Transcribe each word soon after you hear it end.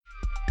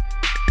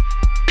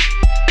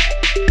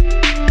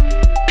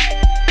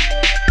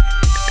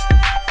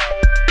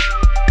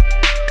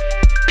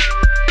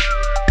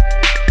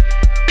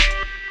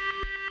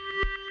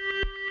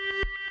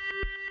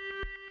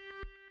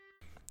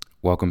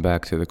Welcome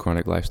back to the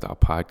Chronic Lifestyle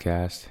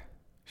Podcast.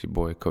 It's your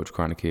boy, Coach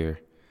Chronic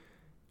here.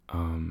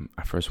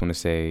 I first want to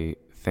say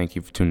thank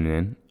you for tuning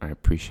in. I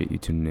appreciate you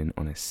tuning in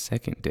on a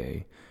second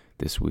day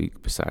this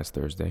week, besides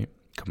Thursday,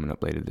 coming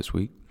up later this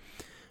week.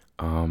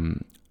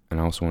 And I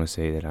also want to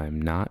say that I'm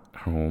not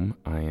home.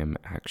 I am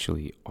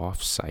actually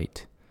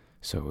off-site.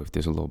 So if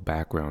there's a little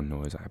background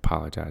noise, I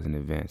apologize in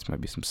advance.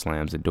 Might be some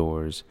slams of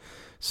doors,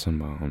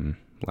 some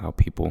loud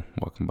people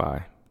walking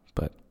by,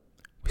 but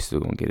we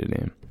still gonna get it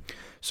in.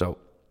 So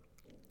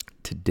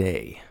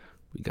today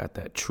we got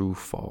that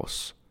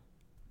true-false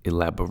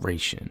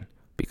elaboration,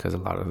 because a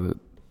lot of the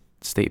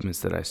statements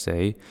that I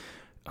say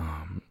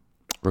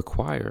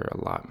require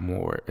a lot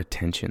more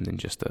attention than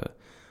just a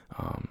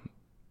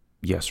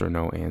yes or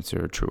no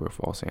answer, true or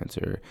false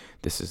answer.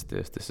 This is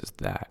this is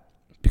that.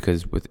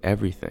 Because with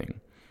everything,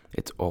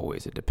 it's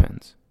always it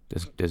depends.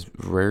 There's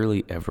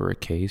rarely ever a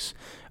case,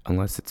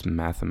 unless it's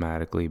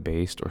mathematically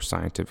based or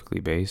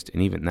scientifically based,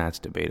 and even that's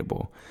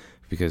debatable,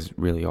 because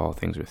really all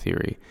things are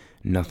theory.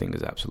 Nothing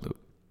is absolute.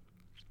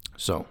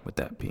 So with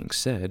that being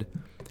said,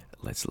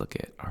 let's look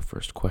at our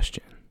first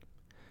question.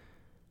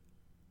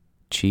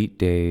 Cheat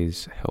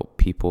days help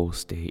people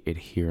stay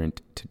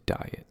adherent to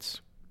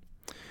diets.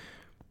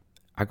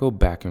 I go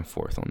back and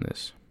forth on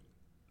this.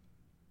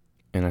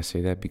 And I say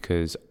that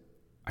because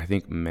I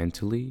think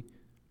mentally,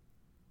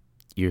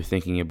 you're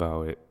thinking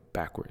about it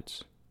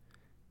backwards.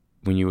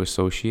 When you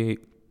associate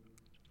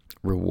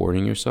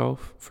rewarding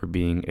yourself for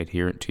being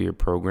adherent to your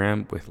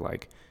program with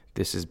like,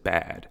 this is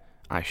bad,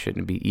 I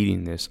shouldn't be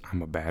eating this,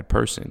 I'm a bad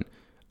person,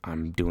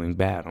 I'm doing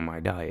bad on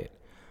my diet.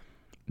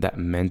 That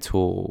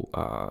mental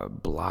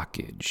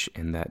blockage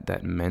and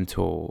that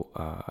mental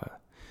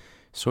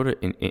sort of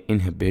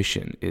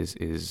inhibition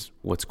is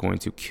what's going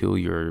to kill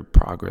your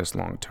progress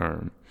long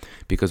term.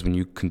 Because when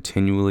you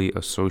continually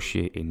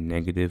associate a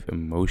negative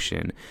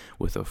emotion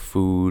with a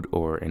food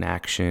or an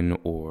action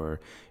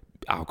or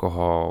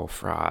alcohol,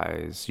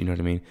 fries, you know what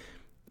I mean?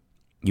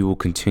 You will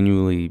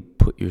continually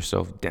put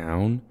yourself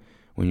down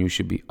when you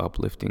should be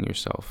uplifting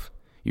yourself.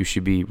 You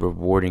should be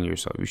rewarding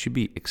yourself. You should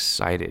be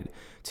excited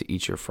to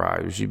eat your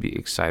fries. You should be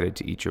excited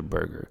to eat your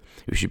burger.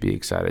 You should be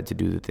excited to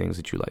do the things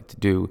that you like to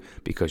do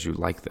because you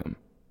like them.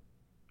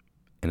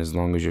 And as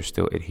long as you're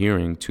still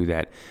adhering to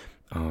that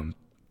 80-20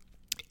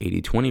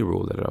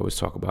 rule that I always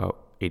talk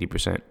about,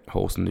 80%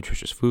 wholesome,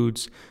 nutritious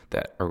foods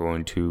that are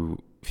going to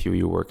fuel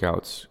your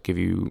workouts, give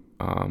you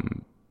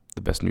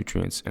the best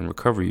nutrients, and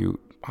recover you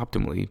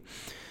optimally,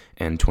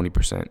 and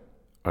 20%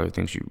 other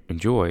things you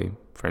enjoy,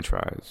 French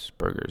fries,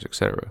 burgers,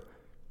 etc.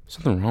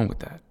 Something wrong with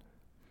that.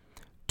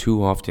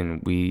 Too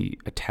often we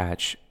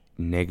attach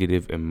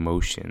negative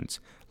emotions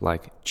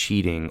like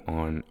cheating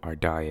on our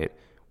diet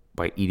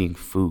by eating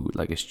food,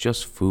 like it's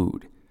just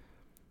food.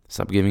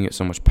 Stop giving it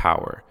so much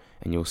power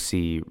and you'll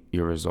see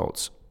your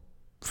results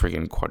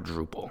freaking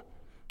quadruple.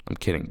 I'm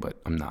kidding, but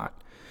I'm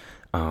not.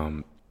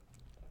 At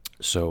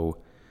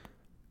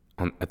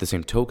the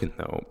same token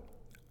though,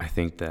 I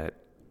think that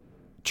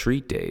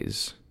treat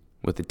days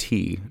with a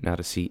T, not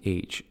a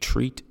CH,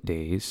 treat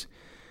days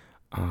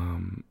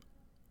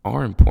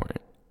are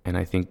important. And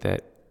I think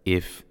that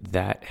if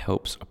that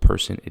helps a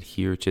person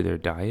adhere to their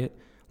diet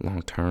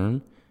long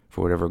term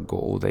for whatever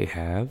goal they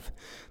have,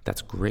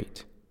 that's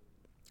great.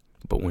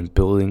 But when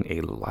building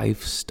a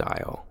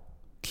lifestyle,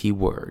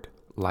 keyword,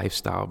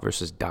 lifestyle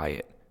versus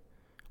diet,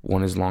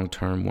 one is long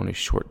term, one is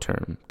short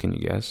term. Can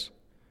you guess?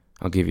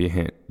 I'll give you a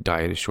hint.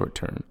 Diet is short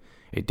term.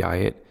 A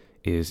diet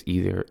is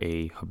either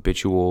a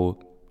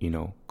habitual,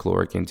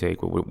 caloric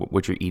intake,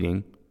 what you're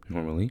eating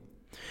normally,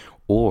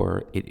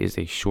 or it is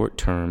a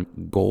short-term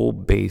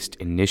goal-based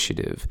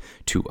initiative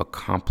to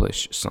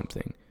accomplish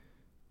something,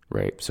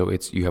 right? So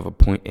you have a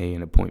point A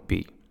and a point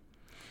B.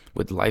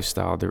 With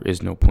lifestyle, there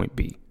is no point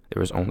B.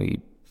 There is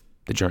only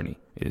the journey.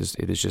 It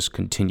is just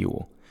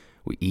continual.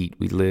 We eat,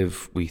 we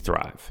live, we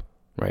thrive,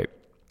 right?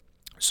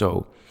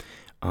 So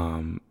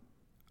I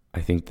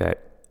think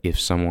that if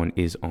someone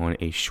is on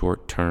a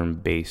short-term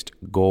based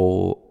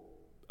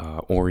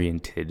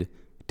goal-oriented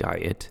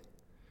diet,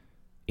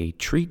 a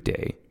treat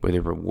day where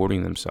they're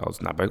rewarding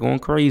themselves, not by going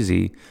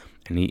crazy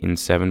and eating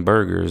 7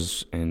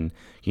 burgers and,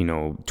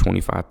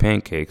 25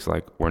 pancakes,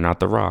 like we're not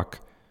The Rock.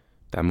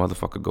 That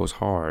motherfucker goes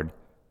hard.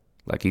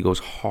 Like he goes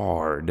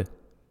hard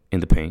in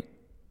the paint.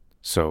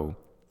 So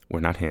we're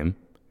not him.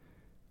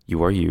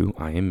 You are you.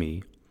 I am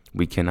me.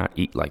 We cannot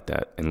eat like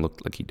that and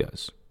look like he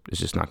does. It's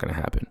just not going to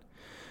happen.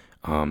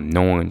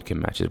 No one can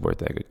match his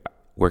work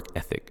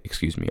ethic.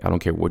 I don't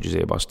care what you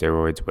say about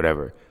steroids,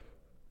 whatever.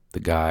 The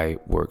guy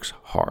works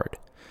hard.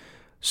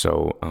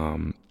 So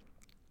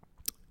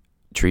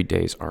treat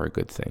days are a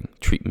good thing.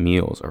 Treat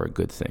meals are a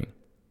good thing.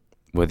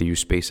 Whether you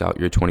space out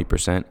your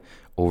 20%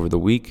 over the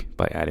week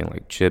by adding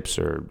like chips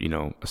or,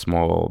 a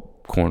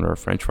small corner of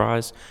French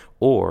fries,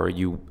 or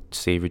you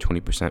save your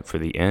 20% for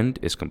the end,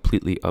 is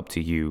completely up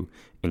to you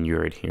and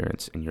your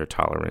adherence and your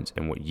tolerance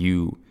and what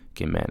you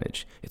can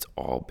manage. It's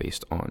all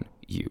based on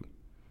you.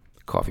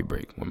 Coffee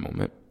break, one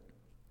moment.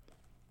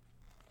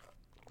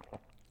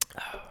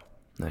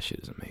 That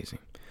shit is amazing.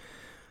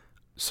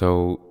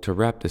 So to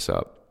wrap this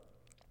up,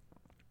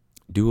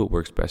 do what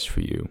works best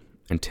for you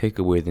and take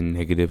away the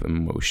negative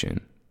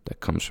emotion that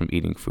comes from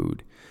eating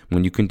food.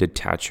 When you can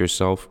detach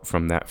yourself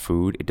from that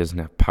food, it doesn't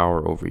have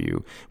power over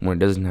you. When it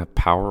doesn't have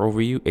power over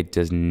you, it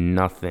does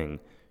nothing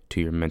to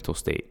your mental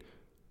state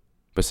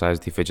besides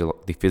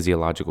the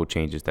physiological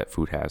changes that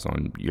food has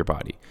on your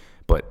body.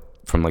 But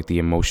from like the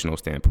emotional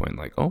standpoint,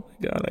 like, oh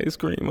my God, ice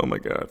cream. Oh my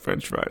God,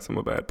 French fries. I'm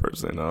a bad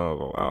person.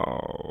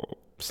 Oh,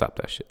 stop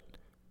that shit.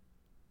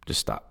 Just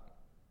stop.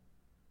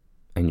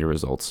 And your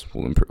results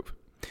will improve.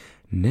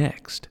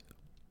 Next.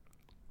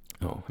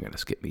 Oh, I gotta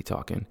skip me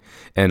talking.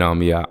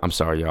 And yeah, I'm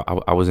sorry,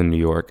 y'all. I was in New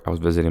York. I was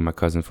visiting my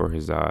cousin for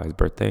his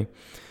birthday.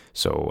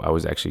 So I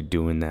was actually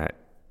doing that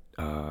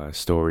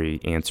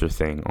story answer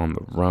thing on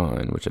the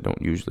run, which I don't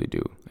usually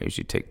do. I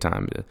usually take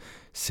time to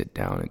sit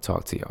down and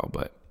talk to y'all,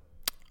 but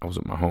I was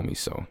with my homies,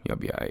 so y'all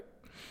be all right.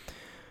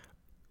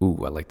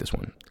 Ooh, I like this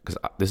one because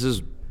this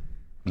is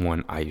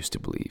one I used to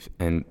believe.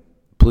 And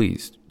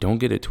please don't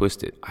get it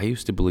twisted. I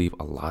used to believe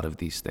a lot of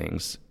these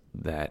things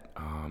that,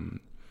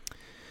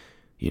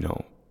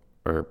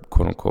 are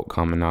quote unquote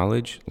common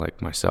knowledge,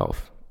 like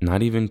myself,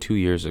 not even 2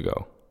 years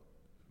ago.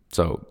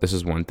 So this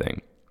is one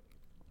thing.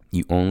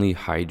 You only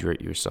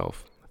hydrate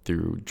yourself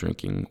through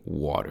drinking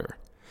water.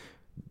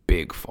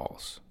 Big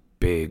false.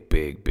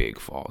 Big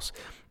false.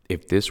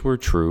 If this were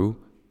true,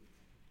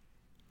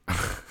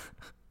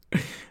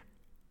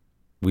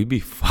 we'd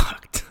be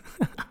fucked.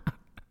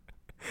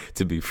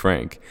 To be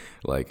frank,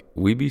 like,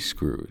 we'd be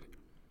screwed.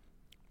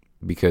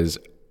 Because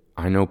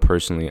I know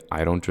personally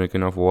I don't drink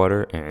enough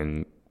water,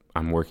 and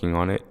I'm working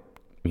on it.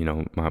 You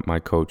know, my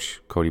coach,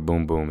 Cody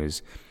Boom Boom,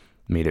 has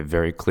made it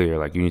very clear,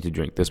 like, you need to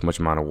drink this much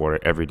amount of water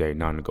every day,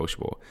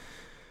 non-negotiable.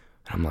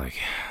 I'm like,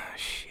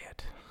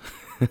 shit.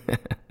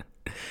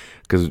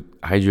 Because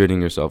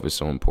hydrating yourself is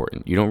so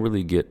important. You don't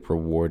really get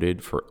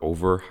rewarded for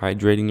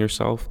over-hydrating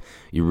yourself.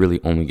 You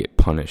really only get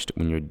punished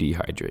when you're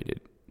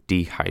dehydrated,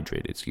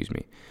 excuse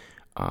me.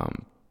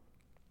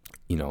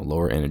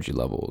 Lower energy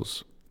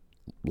levels,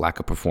 lack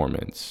of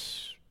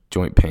performance,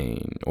 joint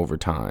pain over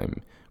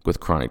time with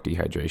chronic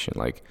dehydration.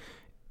 Like,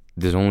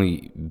 there's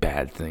only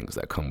bad things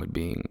that come with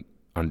being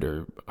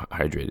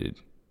underhydrated.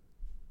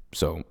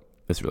 So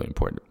it's really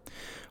important.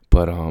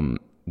 But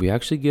we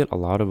actually get a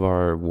lot of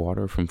our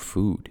water from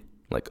food,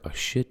 like a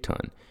shit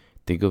ton.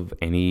 Think of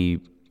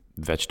any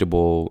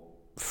vegetable,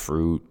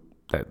 fruit,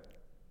 that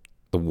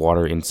the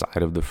water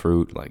inside of the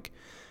fruit, like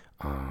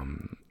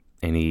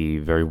any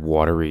very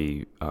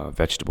watery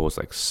vegetables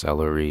like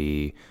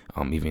celery,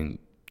 even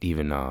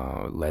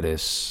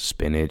lettuce,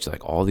 spinach,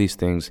 like all these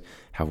things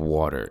have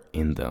water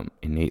in them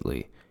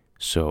innately.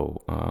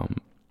 So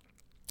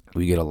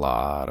we get a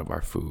lot of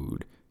our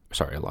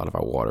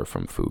water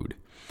from food,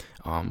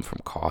 from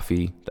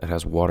coffee that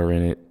has water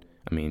in it.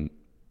 I mean,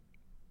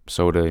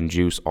 soda and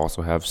juice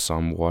also have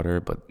some water,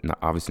 but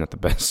obviously not the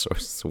best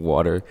source of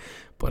water.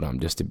 But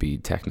just to be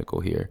technical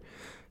here,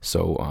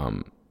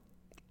 so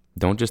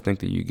don't just think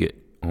that you get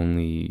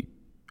only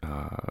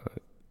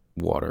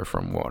water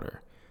from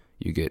water.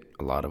 You get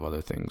a lot of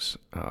other things.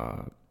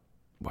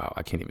 Wow,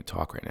 I can't even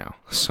talk right now.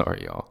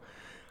 Sorry, y'all.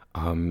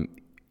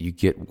 You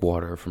get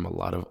water from a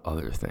lot of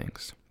other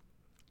things.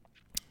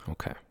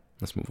 Okay,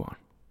 let's move on.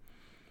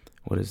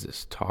 What is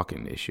this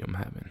talking issue I'm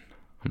having?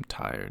 I'm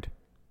tired.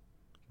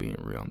 Being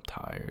real, I'm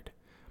tired,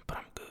 but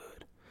I'm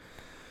good.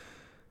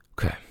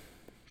 Okay.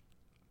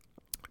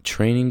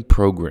 Training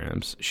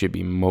programs should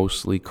be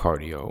mostly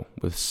cardio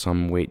with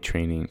some weight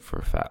training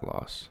for fat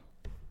loss.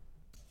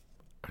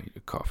 I need a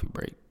coffee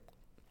break.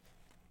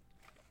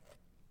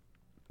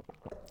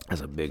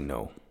 That's a big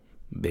no.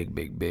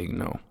 Big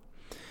no.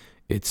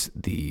 It's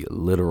the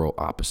literal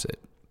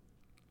opposite.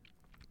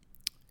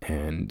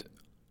 And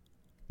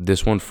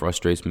this one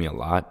frustrates me a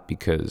lot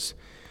because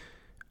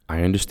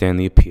I understand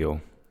the appeal.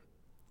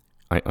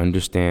 I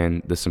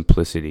understand the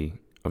simplicity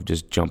of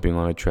just jumping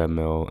on a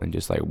treadmill and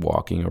just like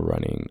walking or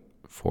running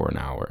for an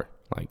hour.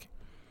 Like,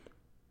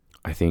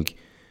 I think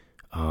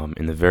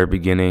in the very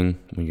beginning,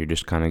 when you're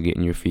just kind of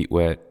getting your feet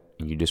wet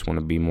and you just want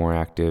to be more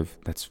active,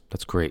 that's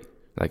great.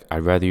 Like,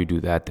 I'd rather you do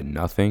that than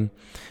nothing,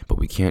 but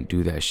we can't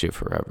do that shit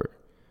forever.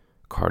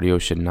 Cardio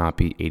should not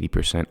be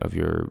 80% of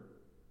your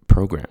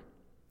program.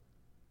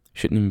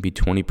 Shouldn't even be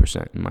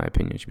 20%, in my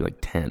opinion. It should be like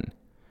 10.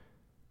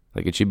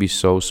 Like, it should be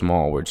so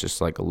small where it's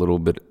just like a little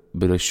bit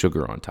of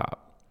sugar on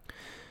top.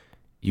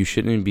 You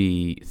shouldn't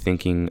be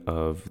thinking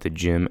of the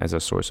gym as a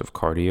source of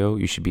cardio.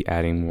 You should be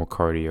adding more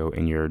cardio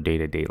in your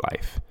day-to-day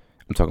life.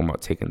 I'm talking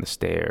about taking the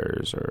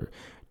stairs or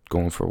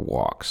going for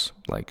walks,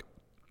 like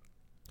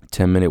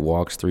 10-minute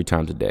walks 3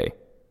 times a day.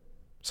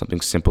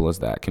 Something simple as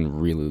that can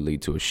really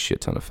lead to a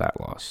shit ton of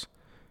fat loss.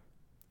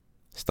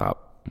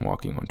 Stop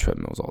walking on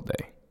treadmills all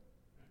day.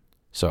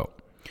 So,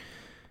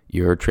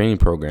 your training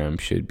program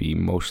should be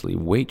mostly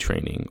weight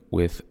training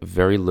with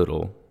very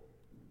little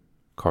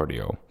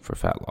cardio for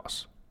fat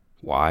loss.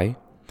 Why?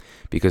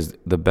 Because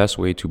the best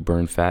way to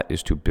burn fat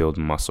is to build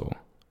muscle.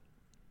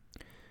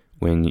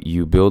 When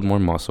you build more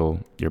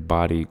muscle, your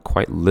body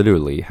quite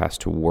literally has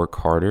to work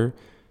harder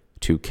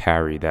to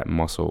carry that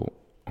muscle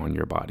on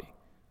your body.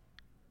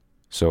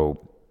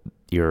 So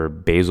your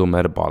basal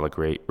metabolic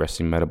rate,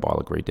 resting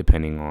metabolic rate,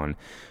 depending on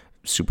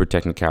super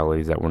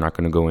technicalities that we're not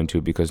going to go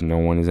into because no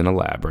one is in a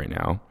lab right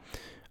now.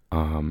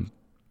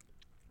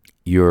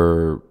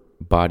 Your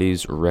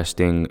body's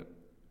resting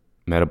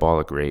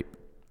metabolic rate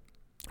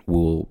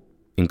will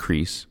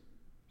increase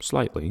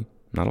slightly,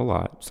 not a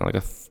lot. It's not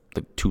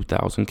like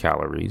 2,000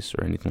 calories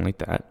or anything like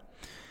that.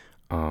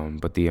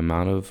 But the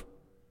amount of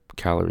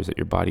calories that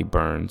your body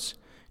burns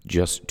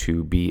just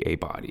to be a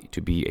body,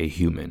 to be a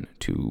human,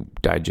 to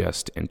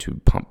digest and to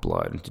pump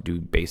blood and to do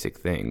basic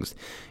things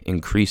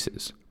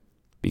increases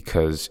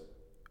because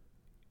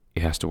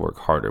it has to work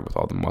harder with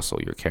all the muscle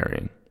you're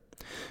carrying.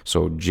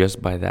 So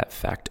just by that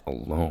fact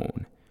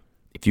alone,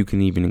 if you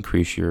can even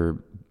increase your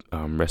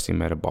resting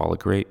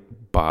metabolic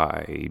rate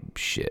by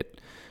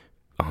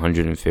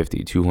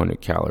 150,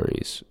 200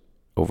 calories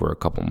over a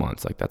couple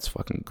months, like that's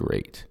fucking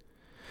great.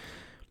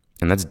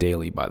 And that's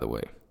daily, by the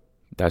way.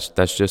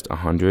 That's just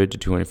 100 to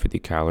 250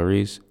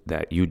 calories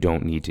that you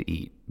don't need to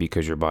eat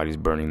because your body's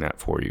burning that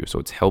for you. So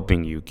it's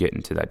helping you get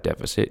into that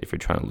deficit if you're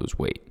trying to lose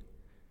weight.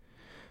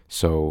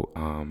 So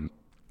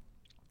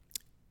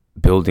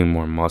building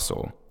more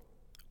muscle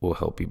will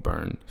help you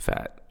burn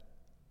fat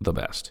the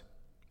best,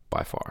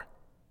 by far.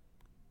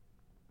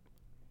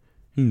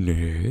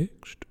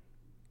 Next.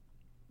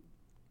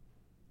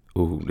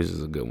 Ooh, this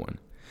is a good one.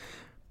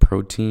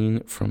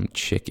 Protein from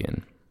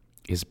chicken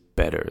is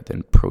better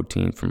than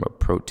protein from a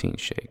protein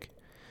shake.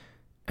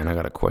 And I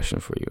got a question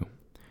for you.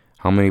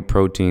 How many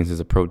proteins is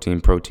a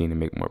protein to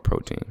make more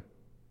protein?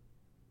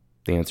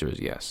 The answer is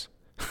yes.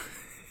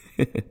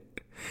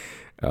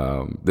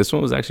 This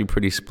one was actually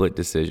pretty split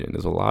decision.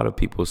 There's a lot of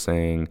people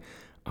saying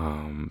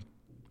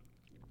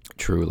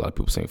true, a lot of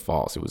people saying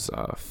false. It was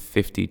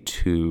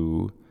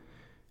 52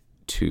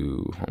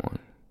 to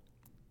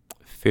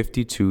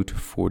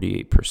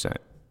 48%.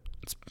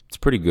 It's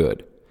pretty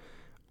good.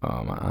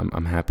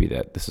 I'm happy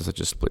that this is such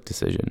a split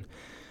decision.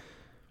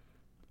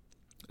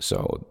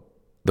 So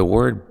the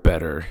word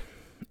better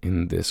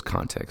in this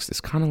context is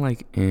kind of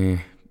like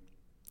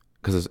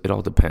because it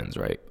all depends,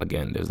 right?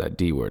 Again, there's that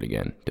D word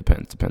again.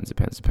 Depends.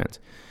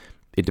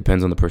 It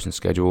depends on the person's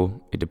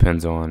schedule. It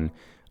depends on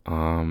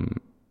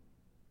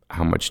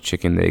how much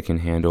chicken they can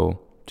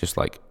handle. Just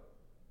like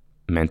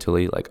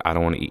mentally, like I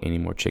don't want to eat any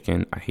more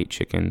chicken. I hate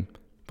chicken,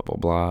 blah, blah,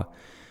 blah.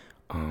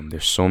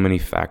 There's so many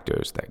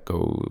factors that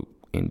go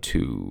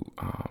into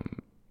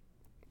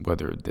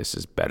whether this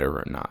is better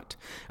or not.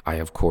 I,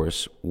 of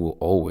course, will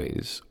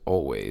always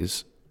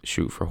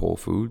shoot for whole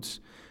foods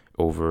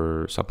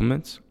over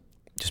supplements,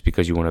 just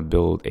because you want to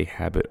build a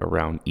habit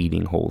around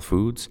eating whole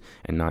foods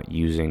and not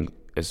using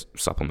as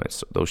supplements.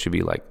 So those should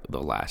be like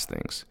the last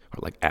things or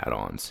like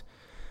add-ons.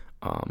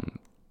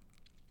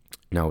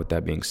 Now, with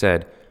that being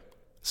said,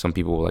 some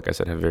people, like I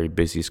said, have very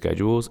busy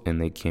schedules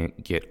and they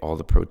can't get all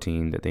the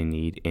protein that they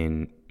need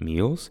in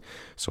meals.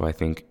 So I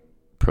think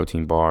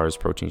protein bars,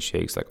 protein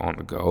shakes, like on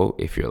the go,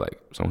 if you're like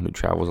someone who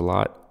travels a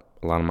lot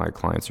of my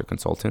clients are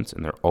consultants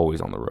and they're always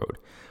on the road.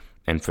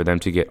 And for them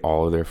to get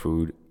all of their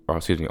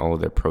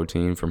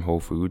protein from whole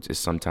foods is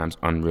sometimes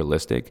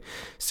unrealistic,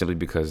 simply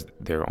because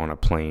they're on a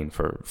plane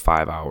for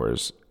 5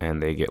 hours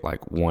and they get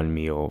like one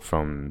meal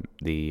from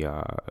the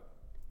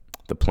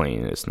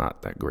plane. It's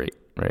not that great,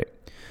 right?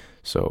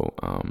 So,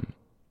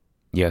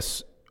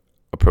 yes,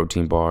 a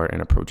protein bar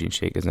and a protein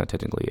shake is not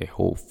technically a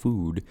whole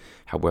food.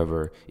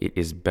 However, it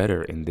is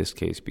better in this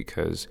case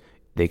because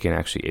they can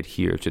actually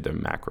adhere to their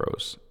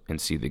macros and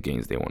see the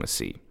gains they want to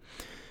see.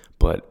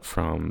 But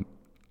from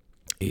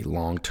a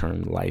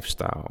long-term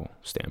lifestyle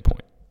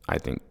standpoint, I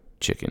think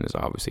chicken is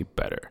obviously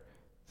better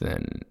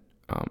than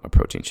a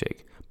protein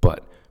shake.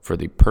 But for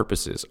the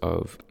purposes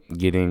of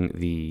getting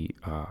the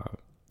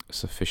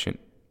sufficient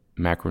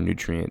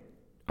macronutrient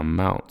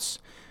amounts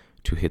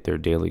to hit their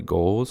daily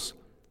goals,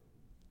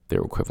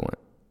 they're equivalent,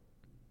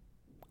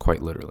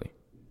 quite literally.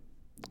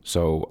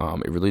 So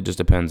it really just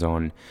depends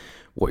on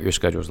what your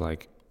schedule is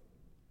like,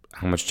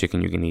 how much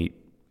chicken you can eat,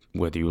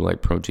 whether you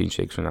like protein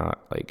shakes or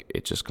not. Like,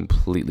 it just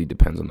completely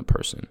depends on the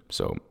person.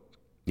 So,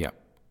 yeah.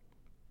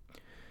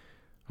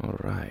 All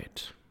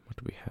right. What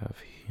do we have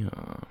here?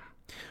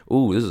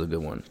 Ooh, this is a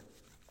good one.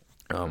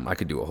 I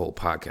could do a whole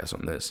podcast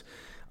on this.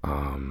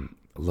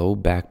 Low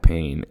back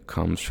pain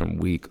comes from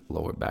weak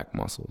lower back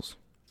muscles.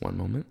 One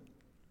moment.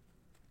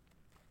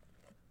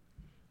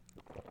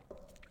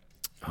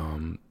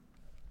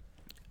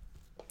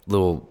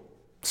 Little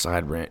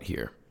side rant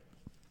here.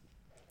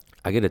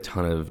 I get a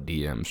ton of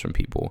DMs from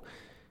people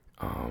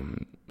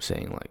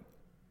saying like,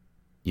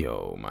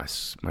 yo,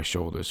 my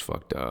shoulder's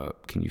fucked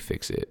up. Can you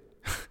fix it?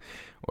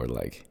 Or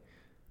like,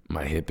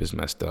 my hip is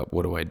messed up.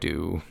 What do I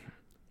do?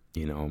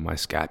 You know, my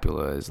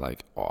scapula is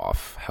like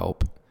off.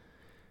 Help.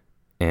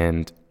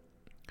 And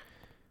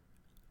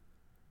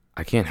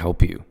I can't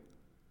help you.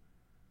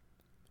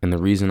 And the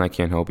reason I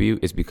can't help you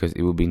is because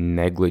it would be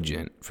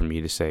negligent for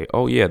me to say,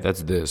 oh yeah,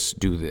 that's this,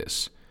 do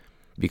this.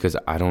 Because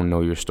I don't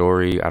know your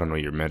story. I don't know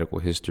your medical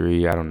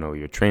history. I don't know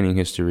your training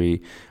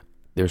history.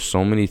 There's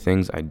so many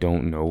things I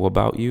don't know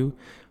about you.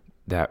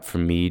 that for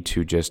me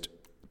to just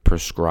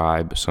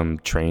prescribe some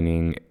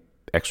training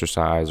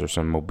exercise or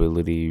some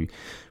mobility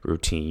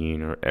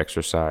routine or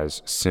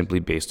exercise simply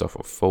based off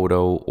a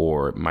photo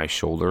or my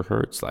shoulder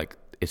hurts, like,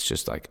 it's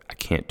just like, I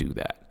can't do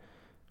that.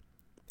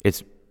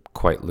 It's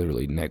quite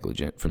literally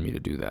negligent for me to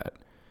do that.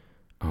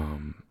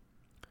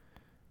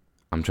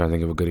 I'm trying to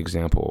think of a good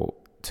example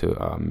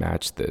to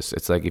match this.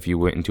 It's like if you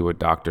went into a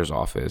doctor's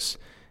office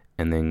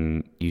and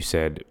then you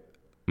said,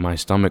 my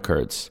stomach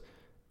hurts,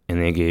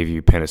 and they gave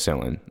you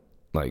penicillin.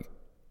 Like,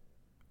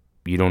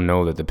 you don't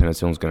know that the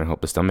penicillin is going to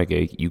help the stomach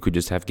ache. You could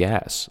just have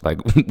gas. Like,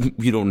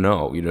 you don't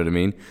know. You know what I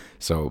mean?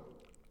 So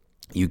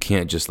you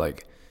can't just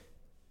like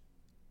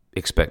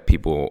expect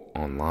people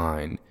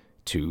online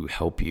to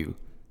help you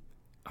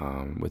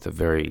with a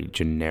very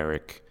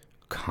generic,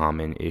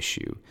 common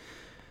issue.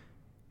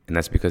 And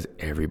that's because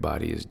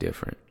everybody is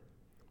different.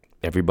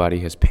 Everybody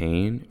has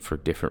pain for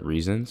different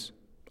reasons.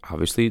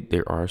 Obviously,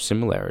 there are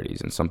similarities,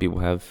 and some people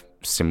have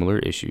similar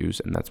issues,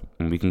 and that's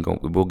when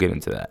we'll get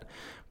into that.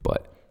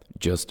 But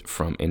just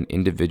from an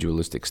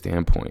individualistic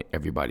standpoint,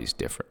 everybody's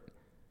different.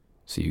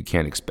 So you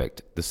can't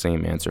expect the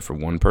same answer for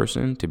one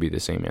person to be the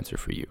same answer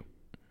for you.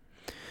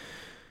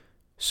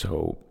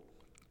 So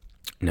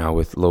now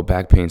with low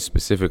back pain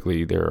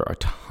specifically, there are a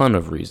ton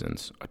of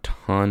reasons, a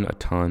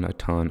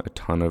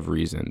ton of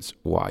reasons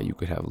why you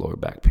could have lower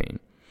back pain.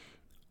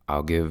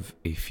 I'll give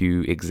a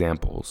few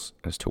examples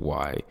as to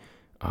why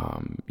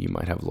you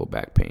might have low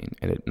back pain,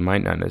 and it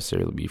might not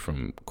necessarily be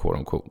from quote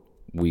unquote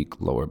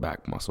weak lower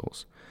back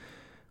muscles.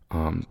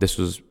 This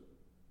was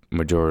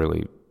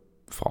majorly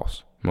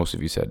false. Most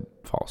of you said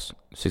false,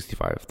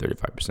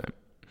 35%.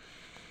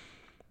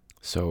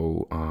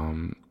 So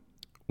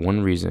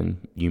one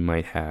reason you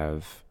might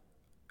have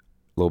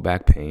low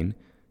back pain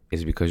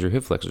is because your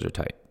hip flexors are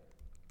tight.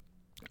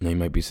 Now you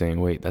might be saying,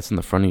 wait, that's in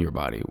the front of your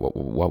body.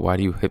 Why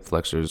do hip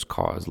flexors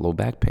cause low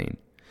back pain?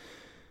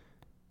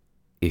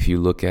 If you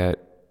look at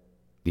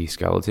the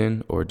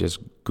skeleton or just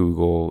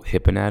Google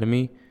hip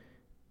anatomy,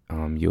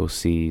 you'll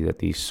see that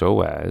the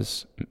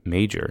psoas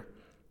major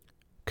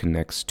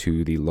connects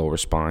to the lower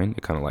spine.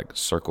 It kind of like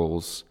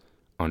circles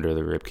under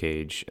the rib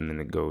cage, and then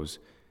it goes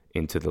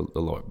into the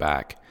lower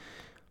back.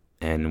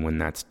 And when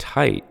that's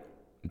tight,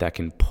 that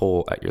can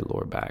pull at your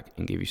lower back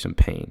and give you some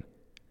pain.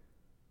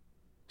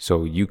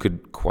 So you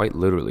could quite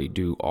literally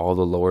do all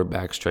the lower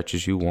back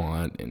stretches you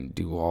want and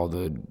do all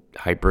the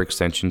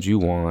hyperextensions you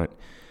want,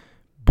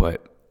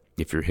 but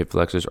if your hip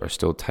flexors are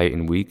still tight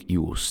and weak,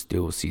 you will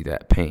still see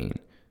that pain,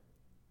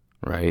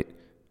 right?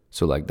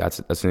 So like that's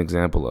an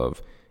example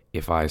of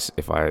if I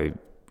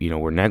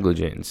were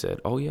negligent and said,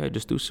 oh yeah,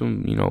 just do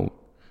some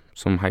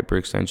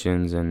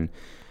hyperextensions and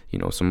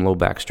some low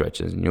back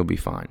stretches and you'll be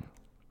fine.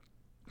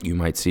 You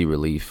might see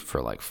relief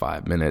for like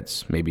 5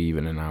 minutes, maybe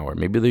even an hour,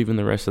 maybe even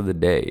the rest of the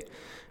day.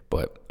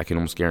 But I can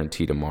almost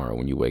guarantee tomorrow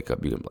when you wake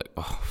up, you're going to be like,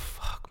 oh,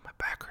 fuck, my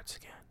back hurts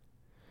again.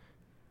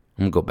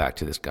 I'm going to go back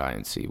to this guy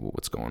and see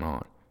what's going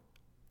on.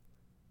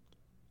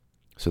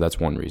 So that's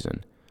one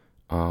reason.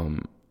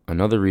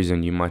 Another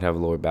reason you might have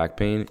lower back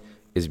pain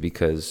is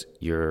because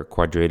your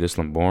quadratus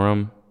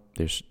lumborum,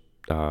 there's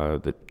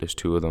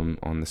two of them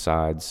on the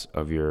sides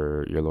of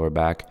your lower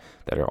back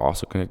that are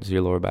also connected to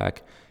your lower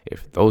back.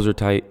 If those are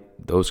tight,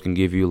 those can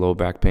give you low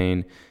back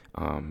pain.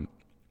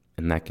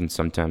 And that can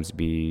sometimes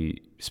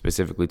be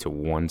specifically to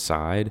one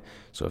side.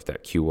 So if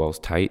that QL is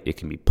tight, it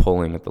can be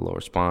pulling at the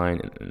lower spine,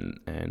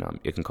 and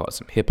it can cause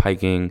some hip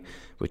hiking,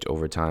 which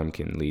over time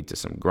can lead to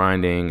some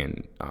grinding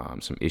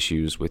and some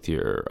issues with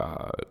your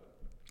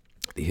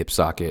the hip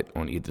socket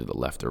on either the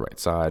left or right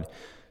side.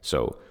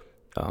 So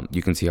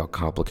you can see how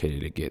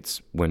complicated it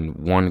gets. When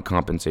one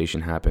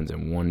compensation happens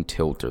and one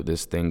tilt or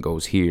this thing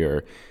goes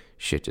here,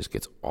 shit just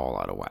gets all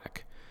out of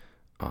whack.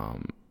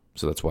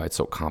 So that's why it's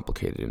so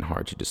complicated and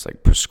hard to just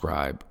like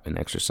prescribe an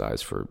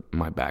exercise for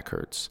my back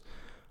hurts.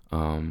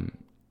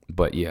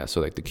 But yeah,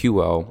 so like the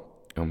QL,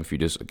 if you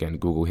just, again,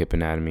 Google hip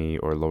anatomy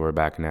or lower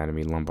back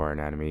anatomy, lumbar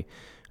anatomy,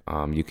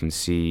 you can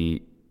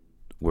see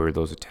where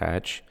those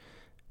attach.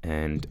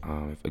 And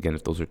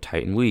if those are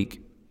tight and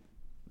weak,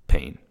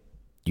 pain,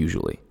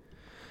 usually.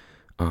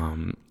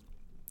 I'm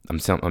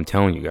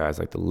telling you guys,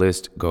 like the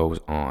list goes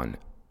on.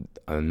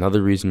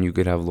 Another reason you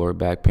could have lower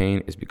back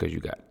pain is because you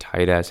got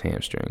tight ass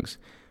hamstrings.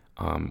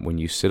 When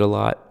you sit a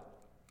lot,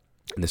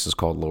 and this is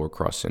called lower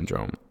cross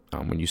syndrome.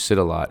 When you sit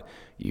a lot,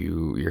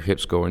 your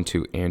hips go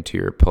into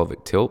anterior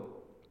pelvic tilt,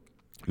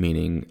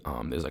 meaning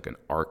there's like an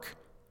arc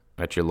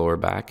at your lower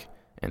back,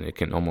 and it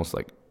can almost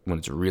like, when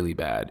it's really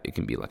bad, it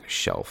can be like a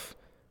shelf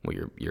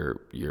where your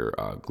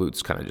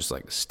glutes kind of just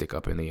like stick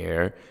up in the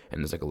air,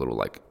 and there's like a little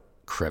like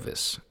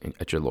crevice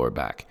at your lower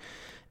back,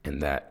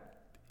 and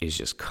that is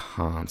just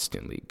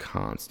constantly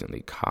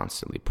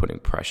putting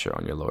pressure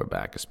on your lower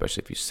back,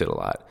 especially if you sit a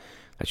lot.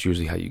 That's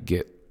usually how you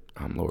get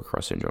lower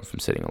cross syndrome, from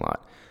sitting a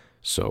lot.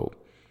 So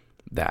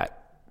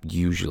that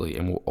usually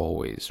and will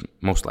always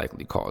most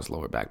likely cause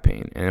lower back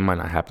pain, and it might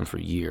not happen for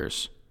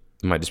years.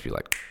 It might just be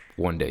like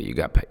one day you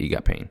got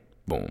pain,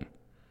 boom.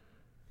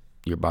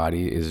 Your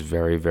body is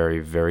very, very,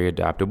 very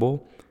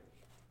adaptable,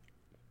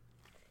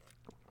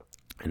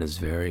 and is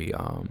very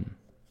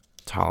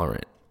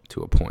tolerant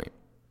to a point.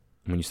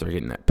 When you start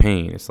getting that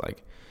pain, it's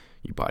like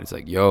your body's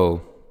like,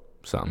 yo,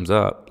 something's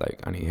up.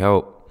 Like, I need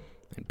help.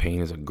 And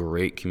pain is a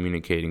great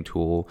communicating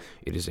tool.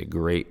 It is a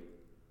great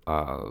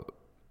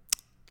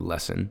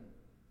lesson.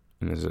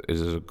 And it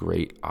is a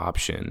great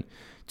option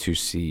to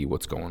see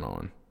what's going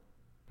on,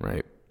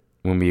 right?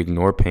 When we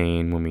ignore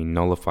pain, when we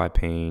nullify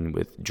pain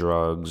with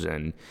drugs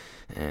and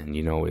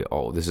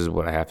oh, this is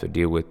what I have to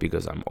deal with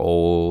because I'm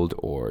old,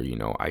 or,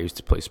 I used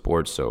to play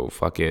sports, so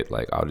fuck it.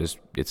 Like,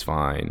 it's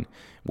fine.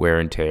 Wear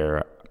and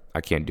tear. I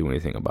can't do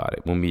anything about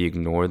it. When we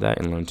ignore that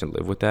and learn to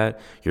live with that,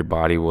 your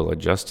body will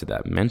adjust to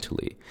that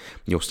mentally.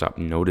 You'll stop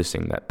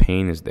noticing that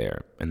pain is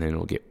there, and then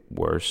it'll get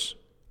worse.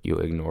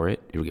 You'll ignore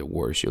it. It'll get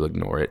worse. You'll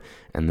ignore it.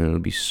 And then it'll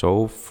be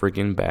so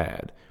freaking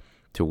bad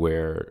to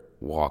where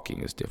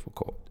walking is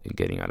difficult and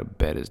getting out of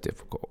bed is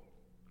difficult.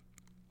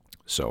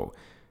 So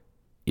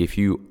if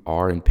you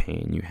are in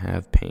pain, you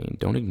have pain,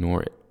 don't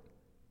ignore it.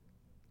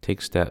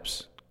 Take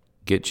steps.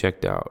 Get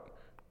checked out.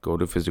 Go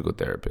to a physical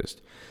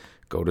therapist.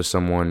 Go to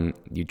someone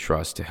you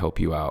trust to help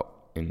you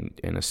out and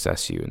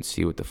assess you and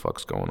see what the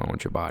fuck's going on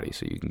with your body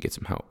so you can get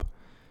some help.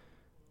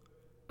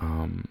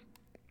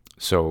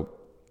 So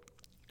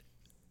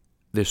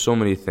there's so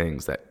many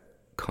things that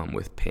come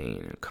with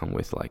pain and come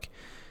with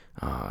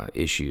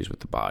issues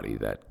with the body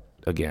that,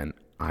 again,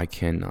 I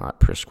cannot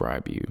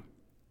prescribe you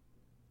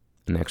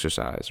an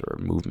exercise or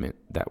a movement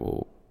that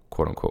will,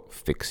 quote unquote,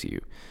 fix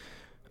you.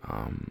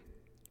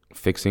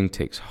 Fixing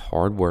takes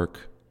hard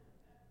work,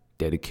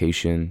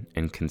 dedication,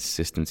 and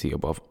consistency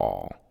above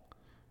all.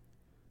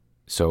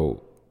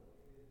 So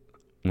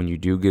when you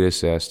do get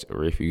assessed,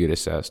 or if you get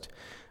assessed,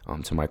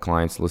 to my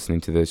clients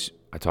listening to this,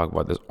 I talk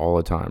about this all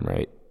the time,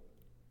 right?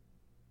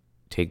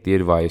 Take the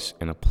advice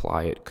and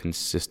apply it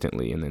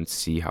consistently and then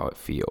see how it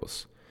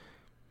feels.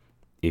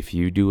 If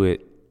you do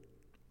it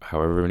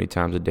however many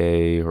times a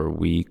day or a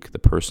week the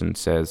person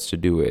says to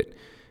do it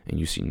and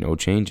you see no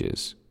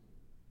changes,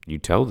 you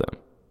tell them,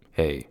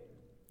 hey,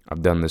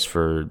 I've done this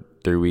for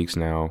 3 weeks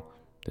now.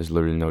 There's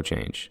literally no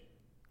change.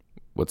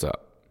 What's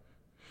up?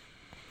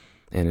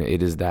 And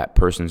it is that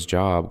person's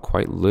job,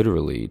 quite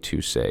literally,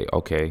 to say,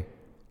 okay,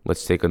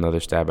 let's take another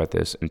stab at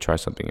this and try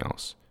something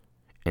else.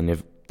 And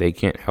if they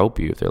can't help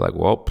you, if they're like,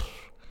 well,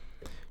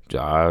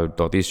 I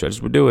thought these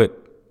stretches would do it,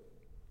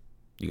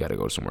 you got to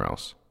go somewhere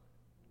else.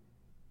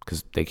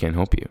 Because they can't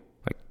help you.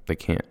 Like, they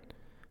can't.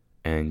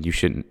 And you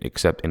shouldn't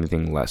accept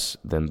anything less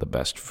than the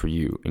best for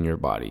you and your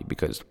body,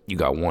 because you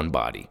got one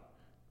body.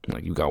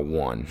 Like, you got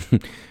one.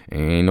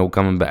 Ain't no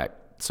coming back.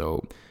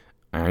 So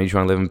I ain't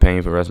trying to live in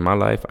pain for the rest of my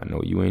life. I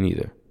know you ain't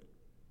either.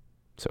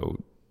 So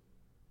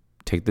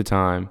take the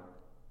time,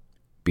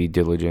 be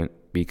diligent,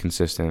 be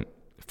consistent,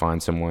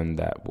 find someone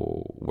that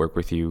will work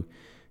with you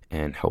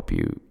and help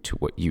you to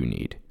what you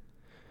need.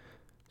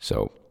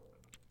 So,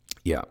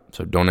 yeah.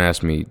 So don't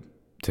ask me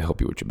to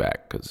help you with your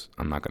back, because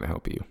I'm not going to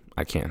help you.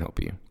 I can't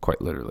help you, quite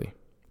literally.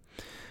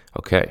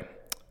 Okay.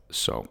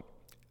 So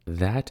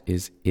that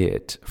is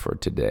it for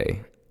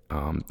today.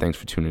 Thanks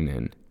for tuning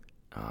in.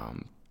 A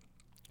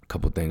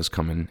couple things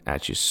coming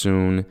at you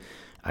soon.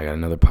 I got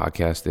another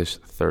podcast this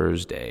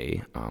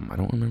Thursday. I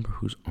don't remember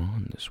who's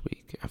on this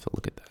week. I have to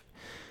look at that.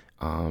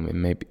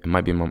 It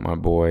might be my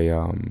boy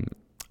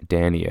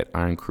Danny at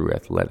Iron Crew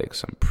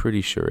Athletics. I'm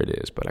pretty sure it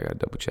is, but I gotta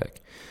double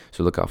check.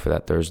 So look out for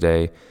that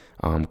Thursday.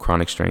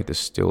 Chronic Strength is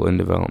still in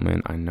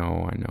development. I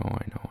know.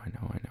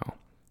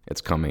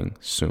 It's coming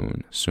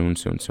soon.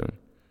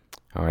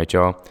 All right,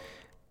 y'all.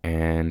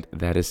 And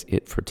that is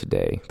it for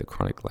today. The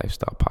Chronic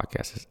Lifestyle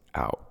Podcast is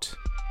out.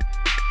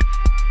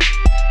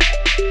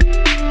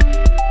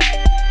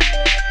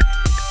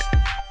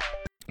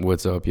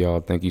 What's up,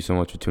 y'all? Thank you so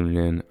much for tuning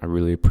in. I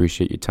really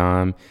appreciate your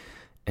time.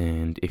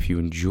 And if you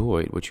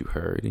enjoyed what you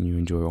heard and you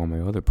enjoy all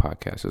my other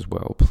podcasts as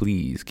well,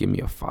 please give me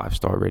a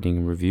 5-star rating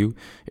and review.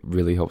 It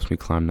really helps me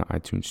climb the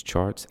iTunes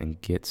charts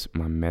and gets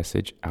my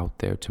message out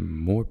there to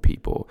more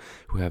people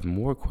who have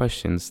more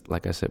questions,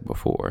 like I said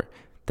before,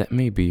 that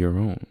may be your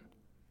own.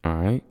 All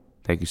right?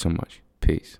 Thank you so much. Peace.